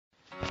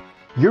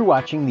You're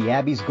watching the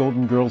Abby's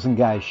Golden Girls and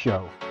Guys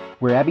show,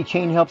 where Abby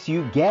Chain helps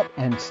you get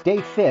and stay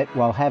fit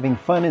while having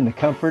fun in the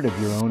comfort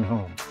of your own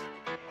home.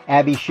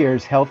 Abby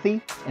shares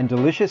healthy and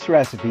delicious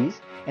recipes,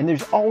 and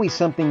there's always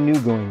something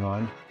new going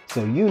on,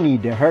 so you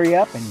need to hurry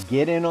up and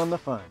get in on the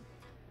fun.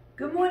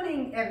 Good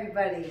morning,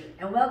 everybody,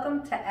 and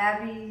welcome to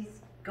Abby's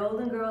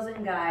Golden Girls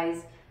and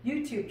Guys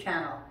YouTube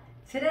channel.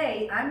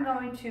 Today, I'm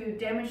going to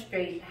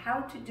demonstrate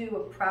how to do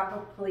a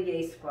proper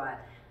plie squat.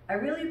 I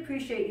really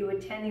appreciate you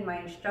attending my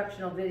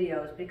instructional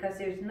videos because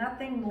there's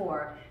nothing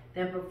more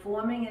than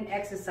performing an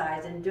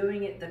exercise and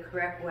doing it the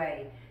correct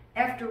way.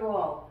 After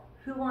all,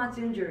 who wants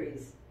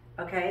injuries?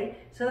 Okay,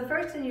 so the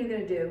first thing you're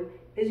going to do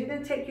is you're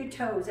going to take your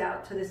toes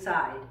out to the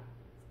side,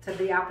 to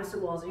the opposite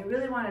walls, and you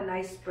really want a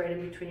nice spread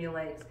in between your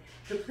legs.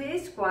 The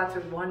plie squats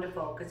are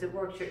wonderful because it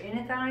works your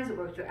inner thighs, it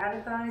works your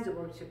outer thighs, it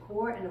works your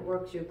core, and it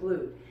works your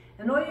glute.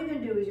 And all you're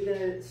going to do is you're going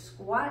to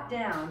squat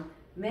down,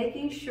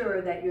 making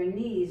sure that your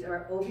knees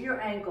are over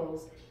your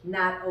ankles,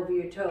 not over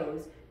your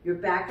toes. Your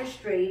back is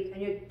straight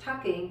and you're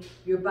tucking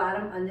your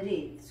bottom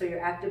underneath. So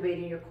you're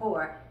activating your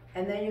core.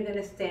 And then you're going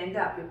to stand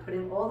up. You're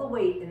putting all the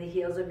weight in the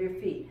heels of your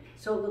feet.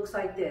 So it looks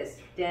like this: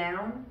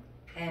 down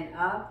and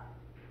up,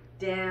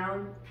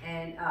 down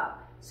and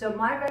up. So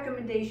my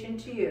recommendation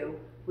to you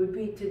would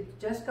be to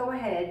just go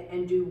ahead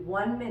and do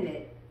 1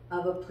 minute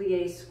of a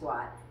plie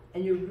squat.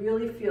 And you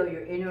really feel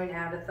your inner and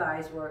outer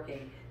thighs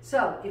working.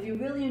 So if you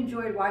really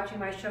enjoyed watching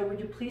my show, would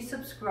you please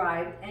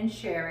subscribe and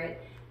share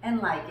it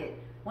and like it?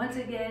 Once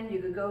again,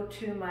 you could go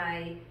to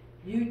my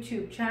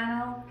YouTube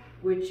channel,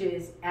 which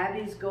is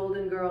Abby's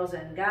Golden Girls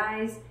and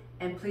Guys,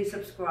 and please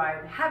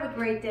subscribe. Have a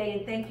great day,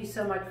 and thank you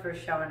so much for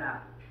showing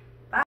up.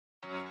 Bye.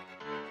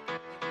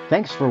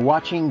 Thanks for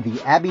watching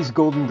the Abby's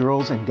Golden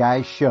Girls and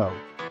Guys show.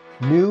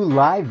 New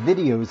live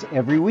videos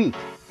every week.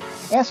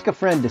 Ask a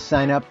friend to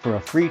sign up for a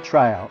free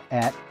trial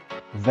at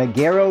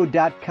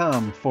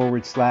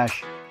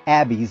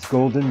vagero.com/Abby's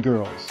Golden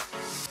Girls.